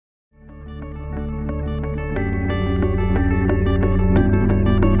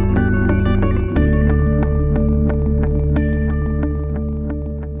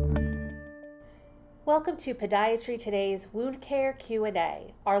Welcome to Podiatry Today's Wound Care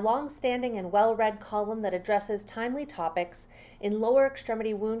Q&A, our long-standing and well-read column that addresses timely topics in lower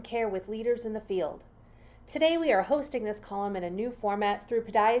extremity wound care with leaders in the field. Today we are hosting this column in a new format through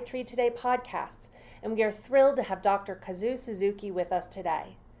Podiatry Today podcasts, and we are thrilled to have Dr. Kazu Suzuki with us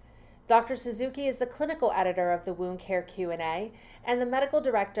today. Dr. Suzuki is the clinical editor of the Wound Care Q&A and the medical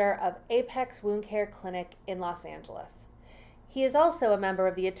director of Apex Wound Care Clinic in Los Angeles. He is also a member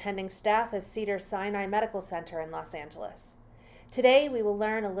of the attending staff of Cedars-Sinai Medical Center in Los Angeles. Today, we will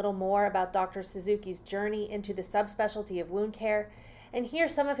learn a little more about Dr. Suzuki's journey into the subspecialty of wound care and hear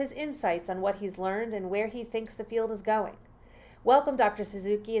some of his insights on what he's learned and where he thinks the field is going. Welcome, Dr.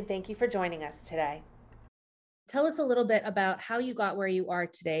 Suzuki, and thank you for joining us today. Tell us a little bit about how you got where you are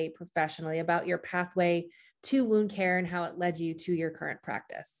today professionally, about your pathway to wound care and how it led you to your current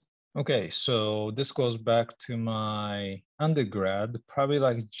practice. Okay, so this goes back to my undergrad, probably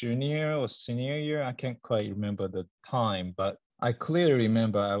like junior or senior year. I can't quite remember the time, but I clearly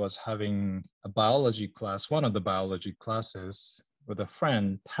remember I was having a biology class, one of the biology classes with a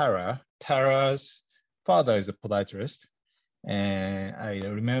friend, Tara. Tara's father is a podiatrist. And I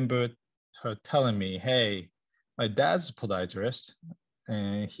remember her telling me, hey, my dad's a podiatrist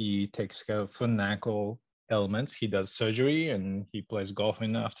and he takes care of foot and ankle elements. He does surgery and he plays golf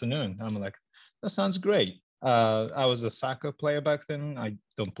in the afternoon. I'm like, that sounds great. I was a soccer player back then. I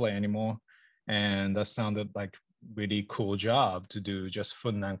don't play anymore. And that sounded like really cool job to do, just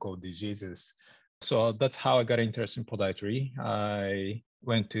foot and ankle diseases. So that's how I got interested in podiatry. I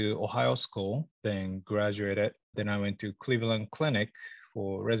went to Ohio School, then graduated. Then I went to Cleveland Clinic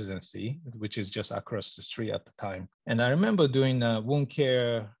for residency, which is just across the street at the time. And I remember doing a wound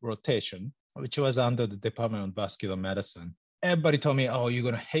care rotation, which was under the Department of Vascular Medicine. Everybody told me, oh, you're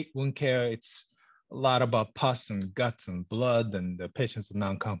going to hate wound care. It's a lot about pus and guts and blood, and the patients are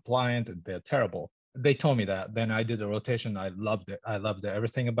non-compliant and they're terrible. They told me that. Then I did a rotation. I loved it. I loved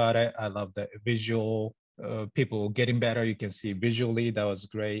everything about it. I loved the visual, people getting better. You can see visually, that was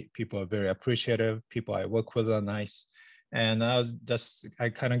great. People are very appreciative. People I work with are nice. And I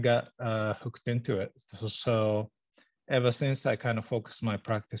kind of got hooked into it. So ever since, I kind of focused my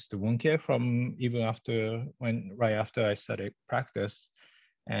practice to wound care from even right after I started practice.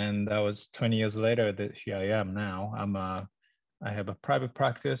 And that was 20 years later that here I am now. I have a private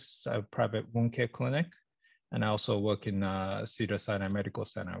practice, a private wound care clinic, and I also work in Cedars-Sinai Medical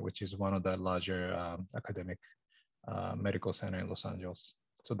Center, which is one of the larger academic medical center in Los Angeles.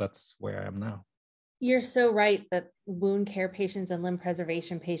 So that's where I am now. You're so right that wound care patients and limb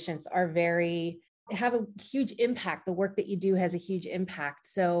preservation patients have a huge impact. The work that you do has a huge impact.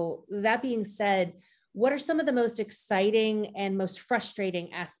 So that being said, what are some of the most exciting and most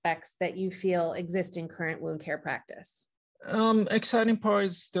frustrating aspects that you feel exist in current wound care practice? Exciting part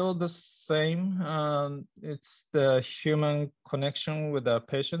is still the same. It's the human connection with the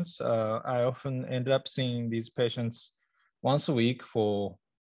patients. I often end up seeing these patients once a week for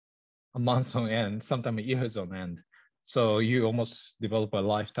a month on end, sometimes years on end. So you almost develop a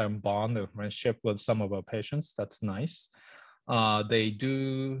lifetime bond of friendship with some of our patients. That's nice. They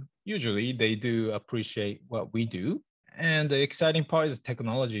do appreciate what we do. And the exciting part is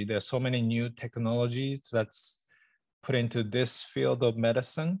technology. There's so many new technologies that's put into this field of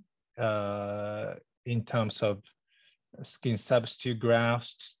medicine in terms of skin substitute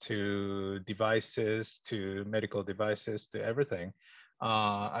grafts to devices, to medical devices, to everything.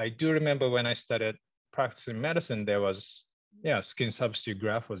 I do remember when I started practicing medicine, there was, skin substitute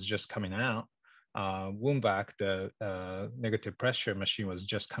graft was just coming out. WoundVac, the negative pressure machine was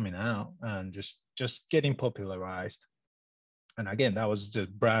just coming out and just getting popularized. And again, that was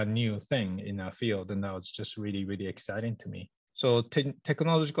just brand new thing in our field. And that was just really, really exciting to me. So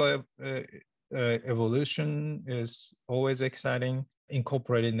technological evolution is always exciting.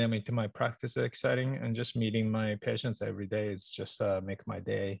 Incorporating them into my practice is exciting, and just meeting my patients every day is just make my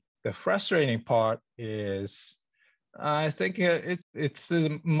day. The frustrating part is, I think it's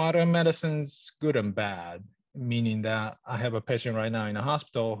modern medicine's good and bad, meaning that I have a patient right now in a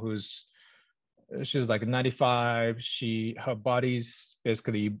hospital she's like 95. Her body's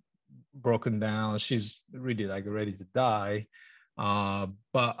basically broken down. She's really like ready to die.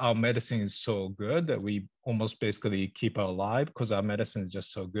 But our medicine is so good that we almost basically keep her alive because our medicine is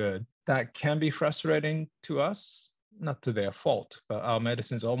just so good. That can be frustrating to us, not to their fault, but our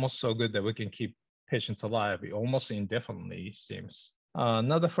medicine is almost so good that we can keep patients alive almost indefinitely, it seems.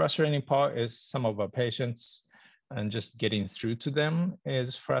 Another frustrating part is some of our patients and just getting through to them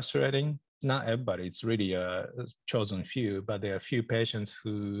is frustrating. Not everybody, it's really a chosen few, but there are a few patients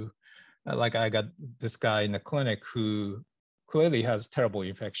who, like I got this guy in the clinic who clearly has terrible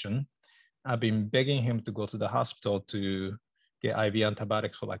infection. I've been begging him to go to the hospital to get IV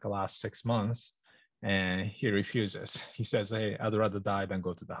antibiotics for like the last 6 months, and he refuses. He says, "Hey, I'd rather die than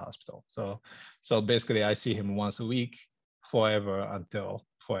go to the hospital." So basically, I see him once a week, forever until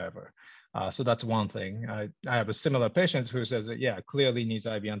forever. So that's one thing. I have a similar patient who says, yeah, clearly needs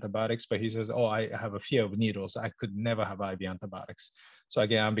IV antibiotics, but he says, oh, I have a fear of needles. I could never have IV antibiotics. So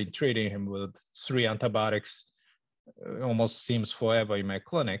again, I've been treating him with 3 antibiotics. It almost seems forever in my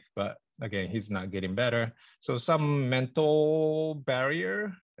clinic, but again, he's not getting better. So some mental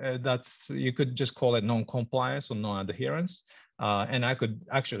barrier, that's, you could just call it non-compliance or non-adherence. And I could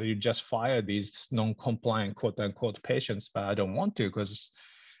actually just fire these non-compliant quote unquote patients, but I don't want to because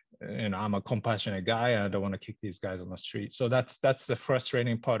I'm a compassionate guy and I don't want to kick these guys on the street. So that's the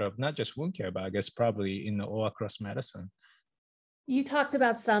frustrating part of not just wound care, but I guess probably in the all across medicine. You talked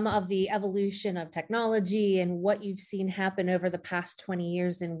about some of the evolution of technology and what you've seen happen over the past 20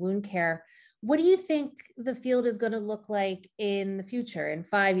 years in wound care. What do you think the field is going to look like in the future, in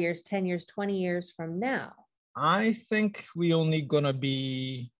 5 years, 10 years, 20 years from now? I think we only going to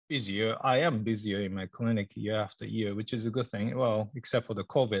be busier. I am busier in my clinic year after year, which is a good thing. Well, except for the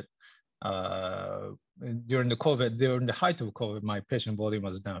COVID. During the height of COVID, my patient volume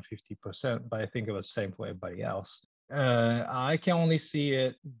was down 50%, but I think it was the same for everybody else. I can only see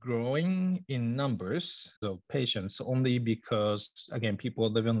it growing in numbers of patients only because, again, people are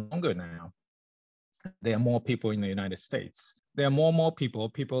living longer now. There are more people in the United States. There are more people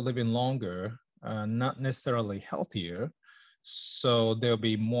living longer, not necessarily healthier. So there'll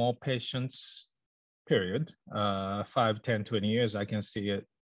be more patients, period. 5, 10, 20 years, I can see it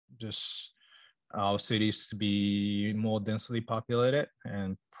just our cities to be more densely populated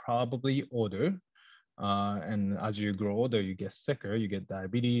and probably older. And as you grow older, you get sicker, you get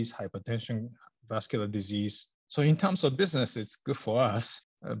diabetes, hypertension, vascular disease. So in terms of business, it's good for us.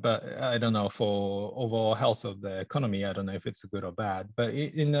 But I don't know, for overall health of the economy, I don't know if it's good or bad. But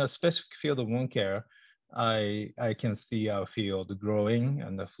in a specific field of wound care, I can see our field growing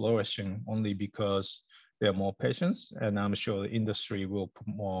and flourishing only because there are more patients, and I'm sure the industry will put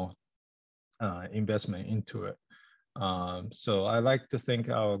more investment into it. So I like to think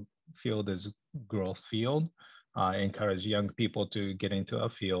our field is growth field. I encourage young people to get into our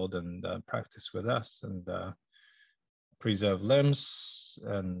field and practice with us and preserve limbs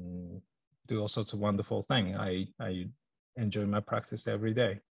and do all sorts of wonderful things. I enjoy my practice every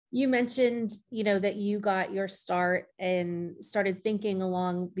day. You mentioned, that you got your start and started thinking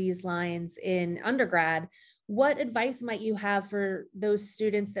along these lines in undergrad. What advice might you have for those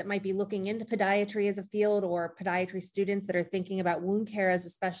students that might be looking into podiatry as a field, or podiatry students that are thinking about wound care as a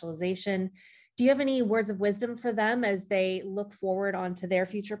specialization? Do you have any words of wisdom for them as they look forward onto their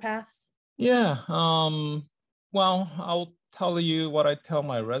future paths? Yeah. Well, I'll tell you what I tell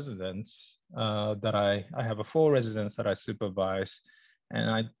my residents, that I have 4 residents that I supervise, and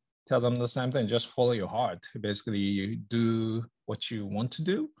I tell them the same thing: just follow your heart. Basically, you do what you want to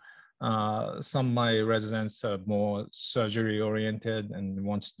do. Some of my residents are more surgery oriented and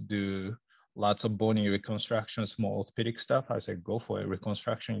wants to do lots of bony reconstruction, small orthopedic stuff. I say, go for it.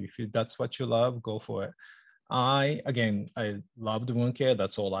 Reconstruction, if that's what you love, go for it. I loved wound care.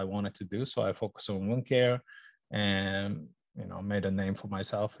 That's all I wanted to do. So I focus on wound care and, made a name for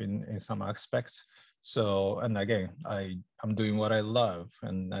myself in some aspects. So, and again, I'm doing what I love,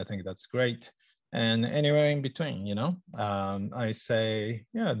 and I think that's great. And anywhere in between, I say,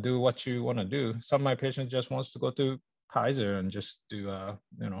 yeah, do what you want to do. Some of my patients just wants to go to Kaiser and just do a,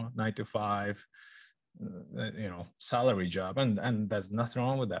 9 to 5, salary job. And there's nothing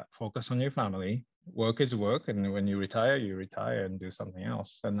wrong with that. Focus on your family. Work is work. And when you retire and do something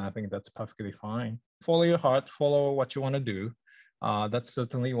else. And I think that's perfectly fine. Follow your heart, follow what you want to do. That's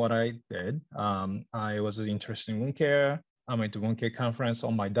certainly what I did. I was interested in wound care. I went to wound care conference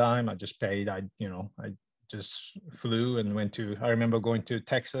on my dime. I just paid. I just flew and went to. I remember going to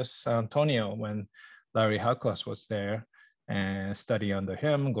Texas, San Antonio, when Larry Harclass was there, and study under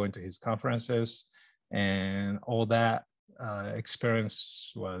him, going to his conferences, and all that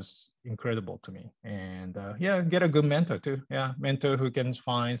experience was incredible to me. And get a good mentor too. Yeah, mentor who can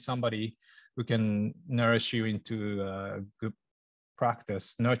find somebody who can nourish you into a good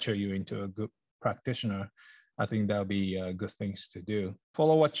practice, nurture you into a good practitioner. I think that'll be good things to do.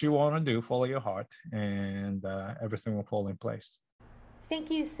 Follow what you want to do, follow your heart, and everything will fall in place. Thank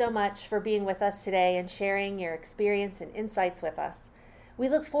you so much for being with us today and sharing your experience and insights with us. We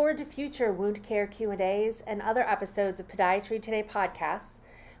look forward to future wound care Q&As and other episodes of Podiatry Today podcasts,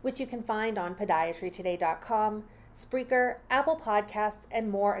 which you can find on podiatrytoday.com, Spreaker, Apple Podcasts, and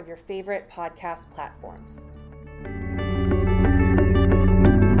more of your favorite podcast platforms.